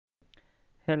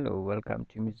Hello, welcome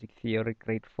to Music Theory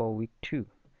Grade 4 Week 2.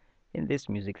 In this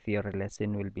music theory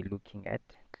lesson, we'll be looking at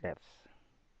clefs.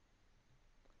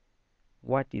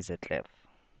 What is a clef?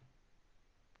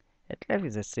 A clef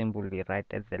is a symbol we write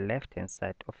at the left-hand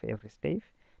side of every stave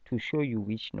to show you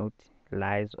which note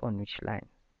lies on which line.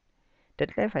 The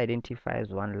clef identifies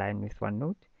one line with one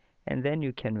note, and then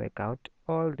you can work out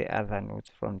all the other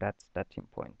notes from that starting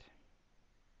point.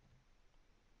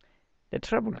 The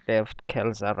treble clef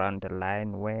curls around the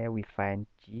line where we find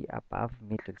G above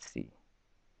middle C.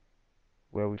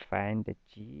 Where we find the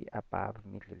G above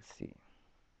middle C.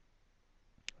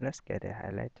 Let's get a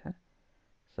highlighter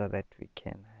so that we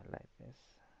can highlight this.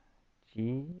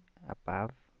 G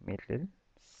above middle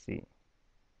C.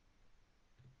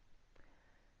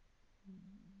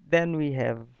 Then we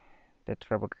have the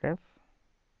treble clef,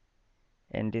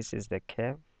 and this is the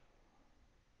curve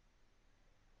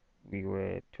we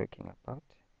were talking about.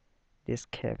 This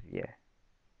curve here.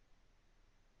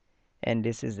 And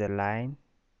this is the line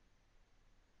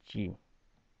G.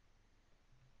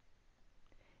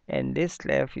 And this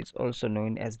clef is also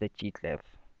known as the G clef.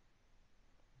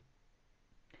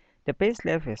 The bass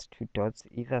clef has two dots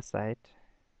either side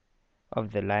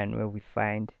of the line where we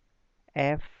find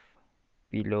F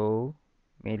below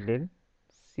middle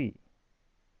C.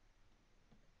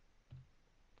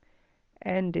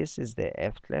 And this is the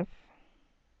F clef.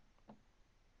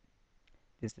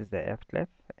 This is the F clef,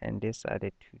 and these are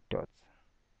the two dots.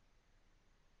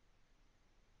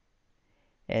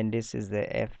 And this is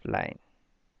the F line,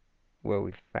 where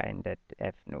we find that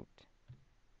F note.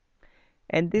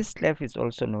 And this clef is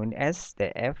also known as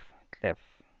the F clef.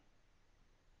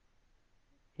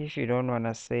 If you don't want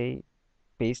to say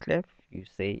bass clef, you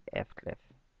say F clef.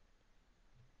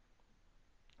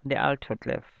 The alto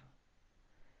clef.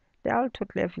 The alto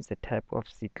clef is a type of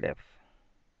C clef.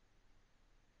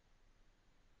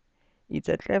 It's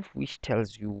a clef which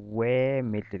tells you where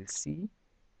middle C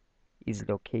is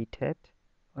located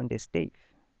on the stave.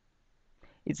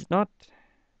 It's not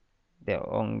the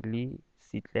only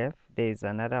C clef. There is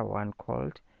another one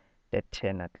called the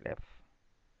tenor clef.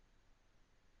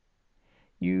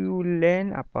 You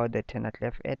learn about the tenor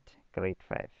clef at grade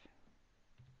 5.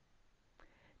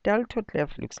 The alto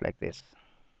clef looks like this.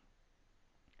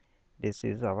 This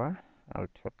is our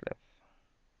alto clef.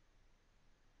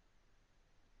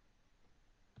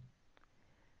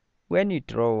 When you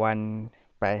draw one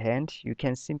by hand, you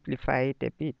can simplify it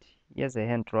a bit. Here's a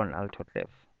hand-drawn alto clef.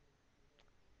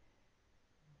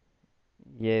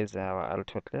 Here's our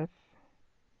alto clef.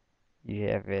 You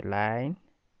have a line,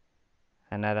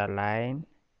 another line,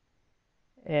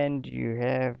 and you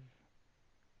have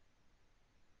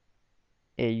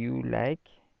a U-like,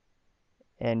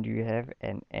 and you have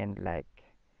an N-like.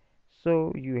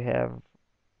 So you have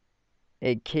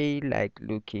a K-like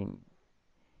looking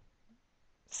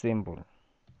symbol.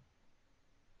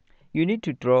 You need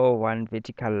to draw one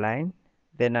vertical line,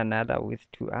 then another with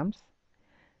two arms.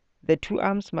 The two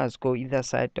arms must go either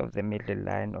side of the middle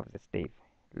line of the stave,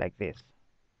 like this.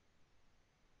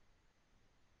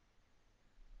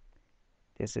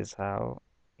 This is how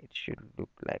it should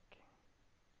look like.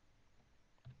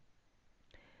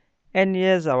 And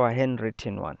here's our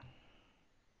handwritten one.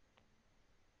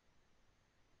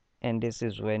 And this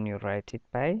is when you write it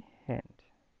by hand.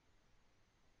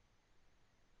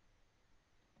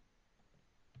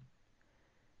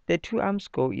 The two arms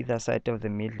go either side of the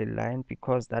middle line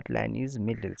because that line is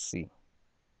middle C.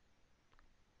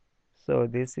 So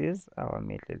this is our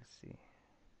middle C.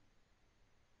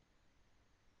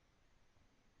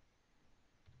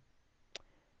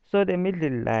 So the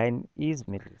middle line is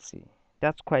middle C.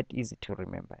 That's quite easy to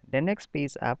remember. The next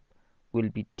space up will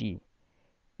be D,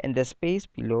 and the space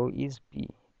below is B.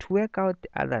 To work out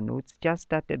the other notes, just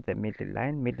start at the middle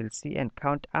line, middle C, and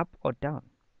count up or down.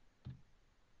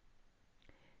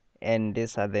 And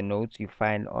these are the notes you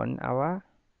find on our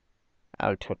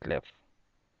alto clef.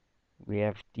 We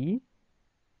have D,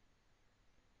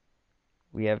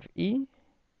 we have E,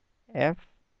 F,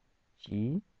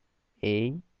 G,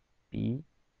 A, B,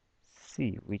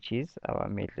 C, which is our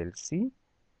middle C,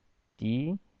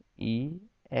 D, E,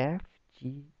 F,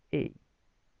 G, A.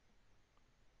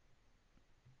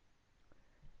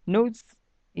 Notes,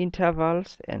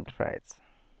 intervals, and triads.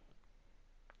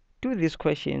 Do these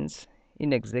questions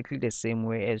in exactly the same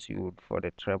way as you would for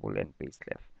the treble and bass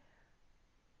clef.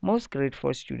 Most grade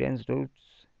 4 students,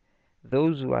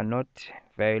 those who are not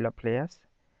viola players,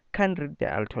 can read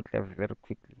the alto clef very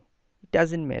quickly. It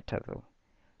doesn't matter though.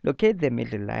 Locate the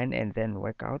middle line and then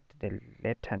work out the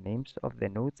letter names of the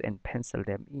notes and pencil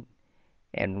them in,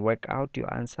 and work out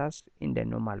your answers in the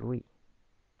normal way.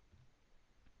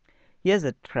 Here's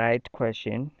a tried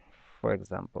question, for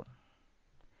example.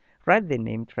 Write the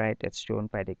name tried as shown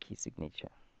by the key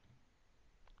signature.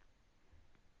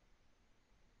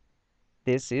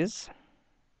 This is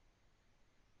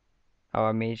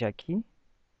our major key.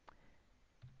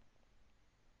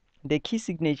 The key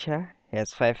signature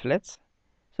has 5 flats,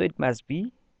 so it must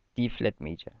be D flat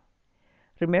major.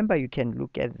 Remember, you can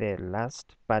look at the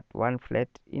last but 1 flat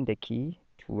in the key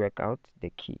to work out the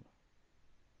key.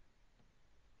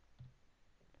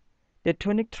 The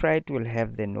tonic triad will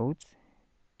have the notes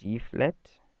D flat,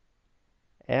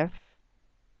 F,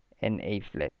 and A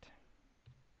flat.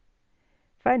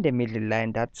 Find the middle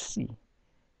line, that's C.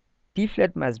 D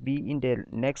flat must be in the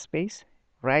next space,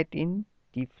 right in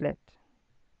D flat.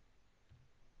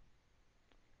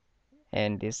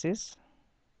 And this is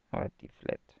our D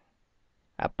flat,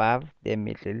 above the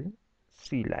middle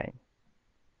C line.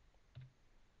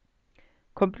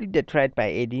 Complete the triad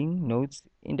by adding notes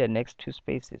in the next 2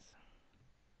 spaces.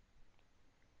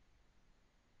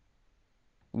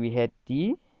 We had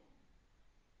D,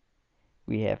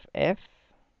 we have F,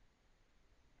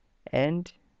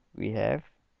 and we have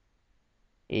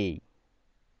A.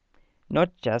 Not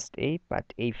just A,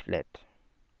 but A flat.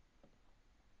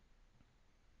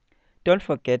 Don't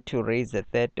forget to raise the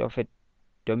third of a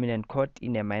dominant chord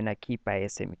in a minor key by a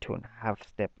semitone half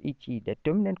step, e.g. the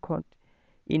dominant chord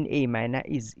in A minor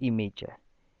is E major.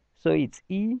 So it's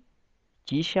E,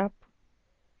 G sharp,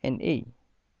 and A.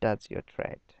 That's your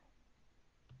triad.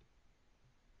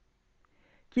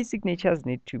 Key signatures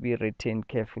need to be written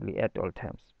carefully at all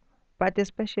times, but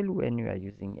especially when you are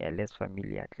using a less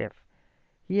familiar clef.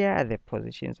 Here are the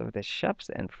positions of the sharps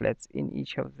and flats in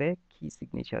each of the key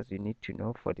signatures you need to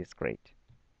know for this grade.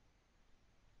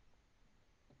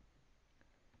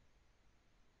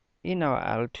 In our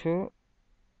alto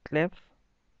clef,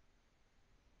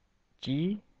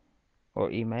 G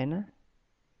or E minor,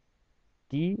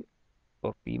 D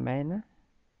or B minor,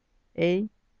 A,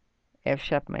 F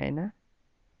sharp minor,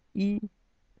 E,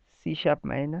 C sharp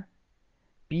minor,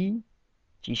 B,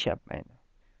 G sharp minor.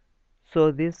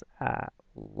 So these are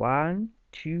 1,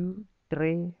 2,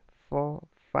 3, 4,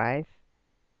 5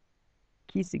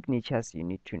 key signatures you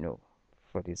need to know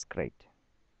for this grade.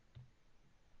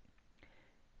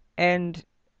 And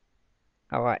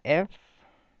our F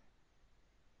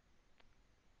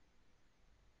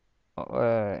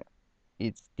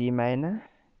it's D minor.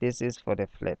 This is for the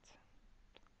flat.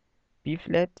 B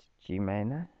flat, G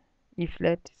minor, E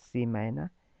flat, C minor,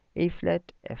 A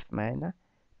flat, F minor,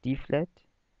 D flat,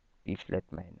 B flat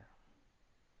minor.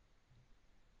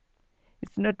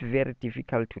 It's not very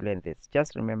difficult to learn this.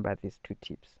 Just remember these 2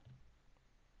 tips.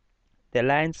 The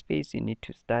line space you need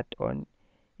to start on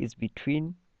is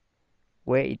between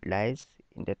where it lies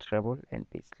in the treble and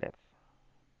bass clef.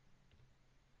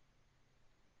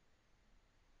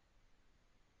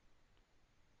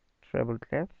 Treble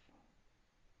clef,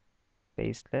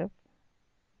 bass clef,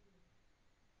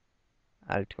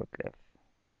 alto clef.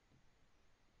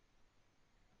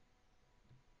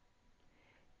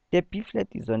 The B flat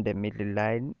is on the middle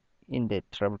line in the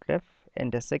treble clef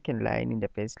and the second line in the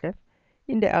bass clef.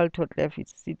 In the alto clef, it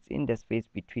sits in the space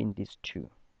between these 2.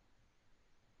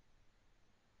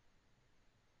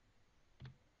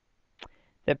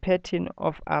 The pattern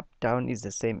of up down is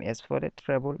the same as for the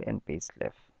treble and bass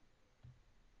clef.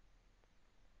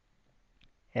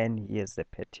 And here's the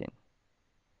pattern.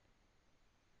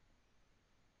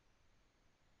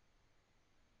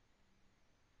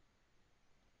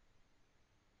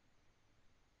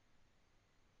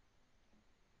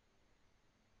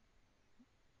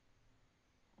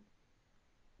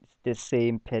 It's the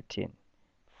same pattern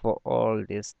for all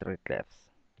these 3 clefs.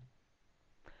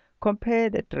 Compare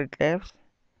the 3 clefs.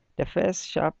 The first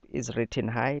sharp is written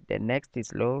high, the next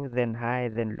is low, then high,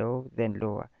 then low, then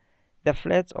lower. The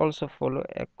flats also follow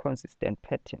a consistent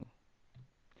pattern.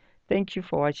 Thank you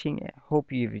for watching. I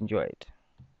hope you've enjoyed.